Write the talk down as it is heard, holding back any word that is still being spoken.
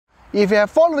If you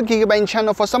have followed the Geekbuying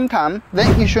channel for some time,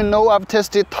 then you should know I've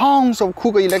tested tons of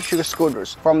Kugoo electric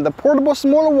scooters, from the portable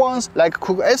smaller ones like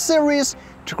Kugoo S series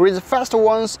to crazy faster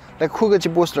ones like Kugoo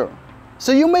G-Booster.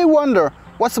 So you may wonder,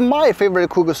 what's my favorite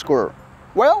Kugoo scooter?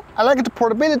 Well, I like the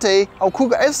portability of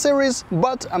Kugoo S series,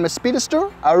 but I'm a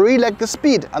speedster. I really like the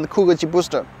speed on the Kugoo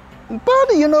G-Booster.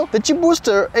 But you know, the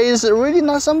G-Booster is really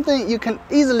not something you can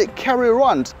easily carry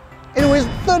around. It weighs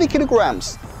 30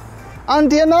 kilograms.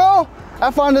 Until now, I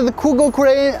found the Kugoo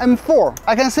Kirin M4.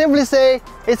 I can safely say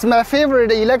it's my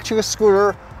favorite electric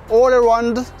scooter all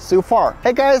around so far.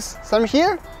 Hey guys, Sam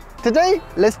here. Today,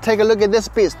 let's take a look at this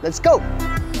beast. Let's go!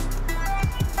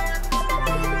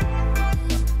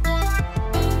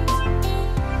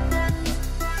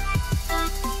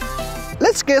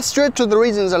 Let's get straight to the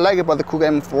reasons I like about the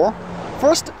Kugoo M4.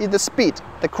 First is the speed.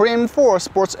 The Kirin M4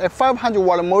 sports a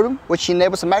 500-watt motor, which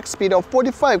enables a max speed of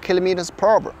 45 km per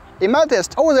hour. In my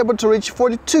test, I was able to reach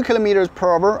 42 km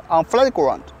per hour on flat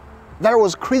ground. That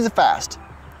was crazy fast.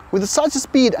 With such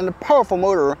speed and a powerful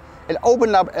motor, it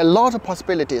opened up a lot of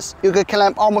possibilities. You can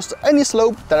climb almost any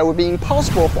slope that would be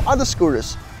impossible for other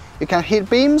scooters. You can hit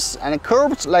beams and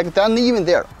curbs like they're not even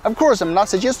there. Of course, I'm not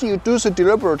suggesting you do so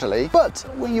deliberately, but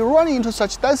when you run into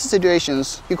such dicey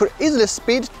situations, you could easily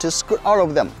speed to scoot out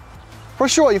of them. For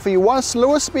sure, if you want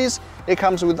slower speeds, it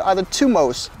comes with other two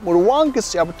modes. Mode 1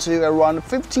 gets you up to around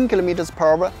 15 km per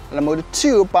hour, and Mode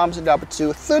 2 bumps it up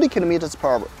to 30 km per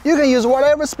hour. You can use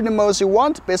whatever speed modes you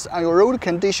want based on your road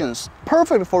conditions.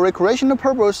 Perfect for recreational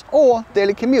purpose or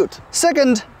daily commute.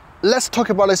 Second, let's talk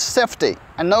about its safety.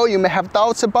 I know you may have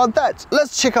doubts about that.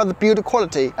 Let's check out the build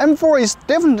quality. M4 is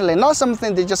definitely not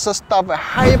something they just stuff a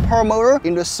high power motor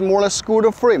into a smaller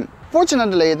scooter frame.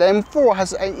 Fortunately, the M4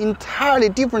 has an entirely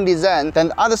different design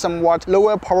than other somewhat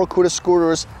lower power cooled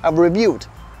scooters I've reviewed.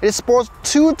 It sports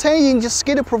two 10-inch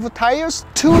skid-proof tires,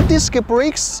 2 disc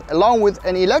brakes, along with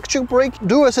an electric brake,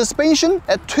 dual suspension,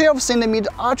 a 12cm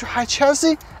ultra-high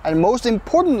chassis, and most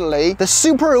importantly, the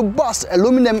super robust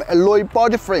aluminum alloy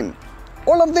body frame.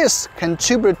 All of this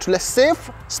contribute to a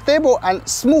safe, stable, and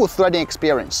smooth riding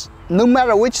experience. No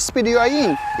matter which speed you are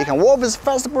in, you can warp this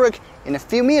fast brake in a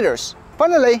few meters.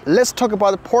 Finally, let's talk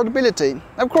about the portability.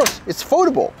 Of course, it's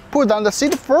foldable. Put down the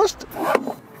seat first,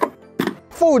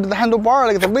 fold the handlebar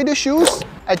like the video shows,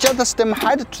 adjust the stem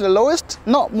height to the lowest,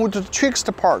 not move to the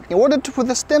trickster part. In order to put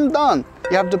the stem down,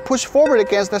 you have to push forward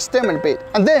against the stem a bit,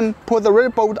 and then pull the rear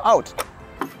bolt out.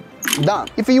 Done.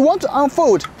 If you want to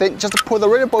unfold, then just pull the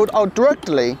rear bolt out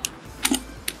directly.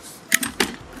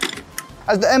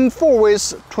 As the M4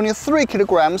 weighs 23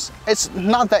 kilograms, it's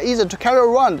not that easy to carry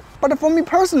around, but for me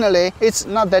personally, it's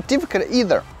not that difficult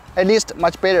either. At least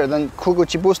much better than Kugoo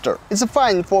G-Booster. It's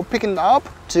fine for picking it up,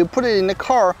 to put it in the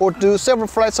car, or do several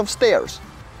flights of stairs.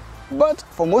 But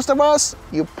for most of us,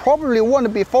 you probably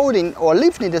won't be folding or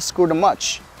lifting the scooter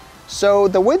much, so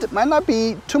the weight might not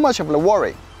be too much of a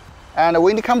worry. And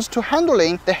when it comes to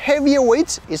handling, the heavier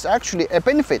weight is actually a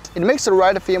benefit. It makes the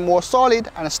ride feel more solid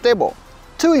and stable.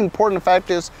 Two important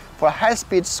factors for a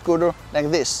high-speed scooter like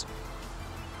this.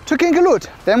 To conclude,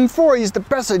 the M4 is the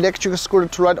best electric scooter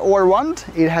to ride all around.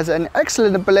 It has an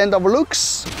excellent blend of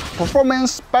looks,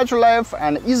 performance, battery life,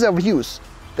 and ease of use.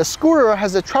 The scooter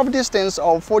has a travel distance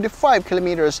of 45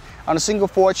 km on a single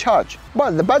full charge,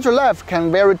 but the battery life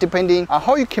can vary depending on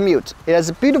how you commute. It has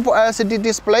a beautiful LCD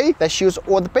display that shows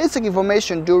all the basic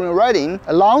information during riding,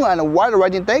 a long and wide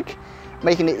riding deck,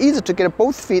 making it easy to get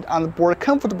both feet on the board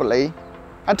comfortably.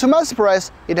 And to my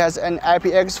surprise, it has an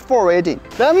IPX4 rating.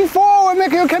 The M4 will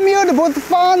make your commute both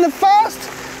fun and fast.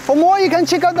 For more, you can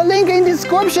check out the link in the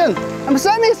description. I'm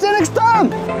Sammy, see you next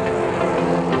time!